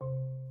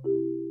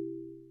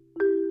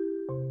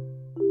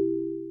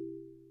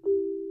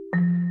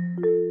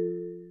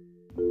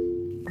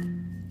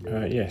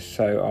Yes,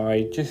 so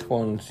I just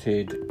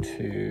wanted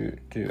to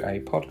do a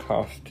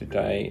podcast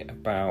today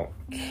about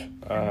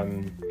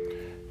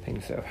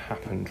things that have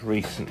happened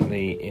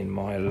recently in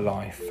my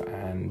life,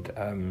 and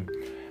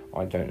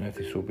I don't know if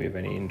this will be of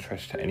any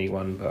interest to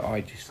anyone, but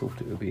I just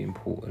thought it would be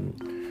important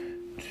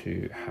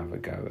to have a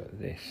go at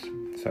this.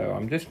 So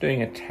I'm just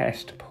doing a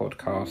test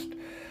podcast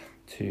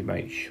to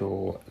make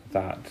sure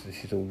that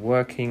this is all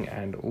working,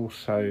 and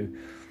also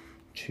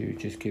to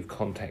just give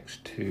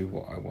context to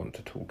what I want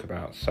to talk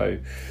about. So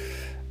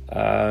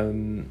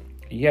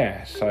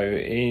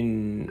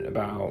in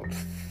about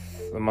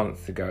a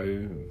month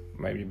ago,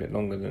 maybe a bit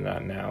longer than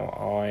that now,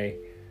 I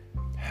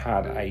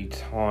had a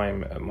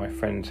time at my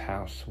friend's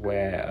house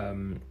where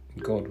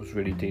God was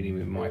really dealing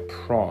with my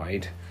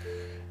pride,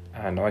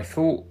 and I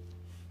thought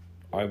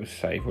I was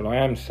saved. Well, I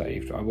am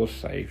saved. I was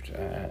saved,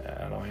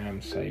 and I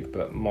am saved,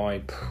 but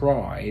my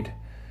pride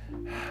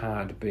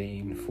had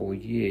been for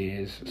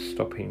years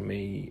stopping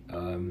me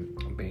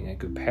being a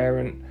good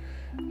parent,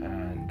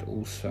 and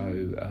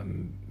also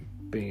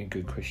being a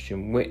good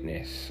Christian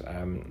witness.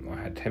 I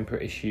had temper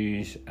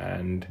issues,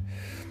 and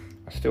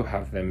I still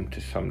have them to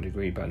some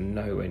degree, but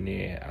nowhere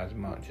near as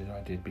much as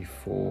I did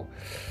before.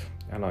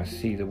 And I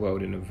see the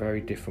world in a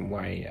very different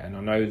way, and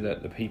I know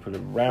that the people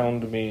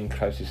around me and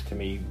closest to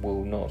me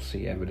will not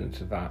see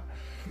evidence of that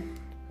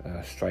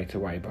straight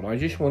away. But I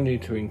just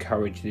wanted to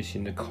encourage this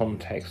in the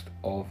context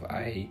of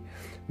a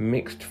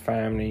mixed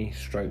family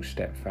stroke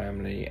step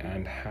family,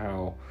 and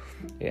how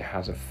it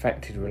has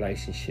affected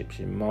relationships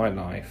in my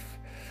life.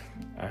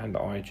 And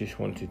I just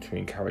wanted to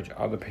encourage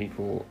other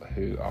people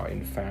who are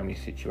in family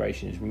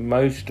situations.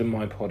 Most of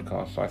my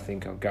podcasts, I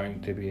think, are going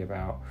to be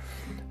about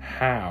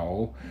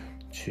how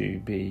to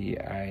be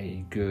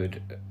a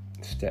good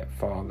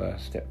stepfather,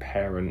 step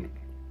parent,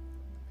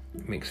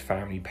 mixed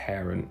family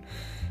parent,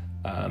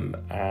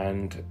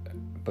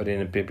 but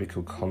in a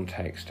biblical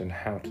context, and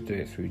how to do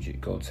it through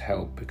God's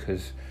help,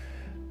 because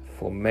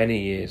for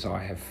many years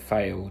I have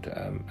failed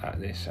at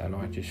this, and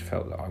I just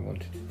felt that I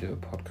wanted to do a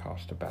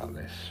podcast about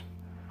this.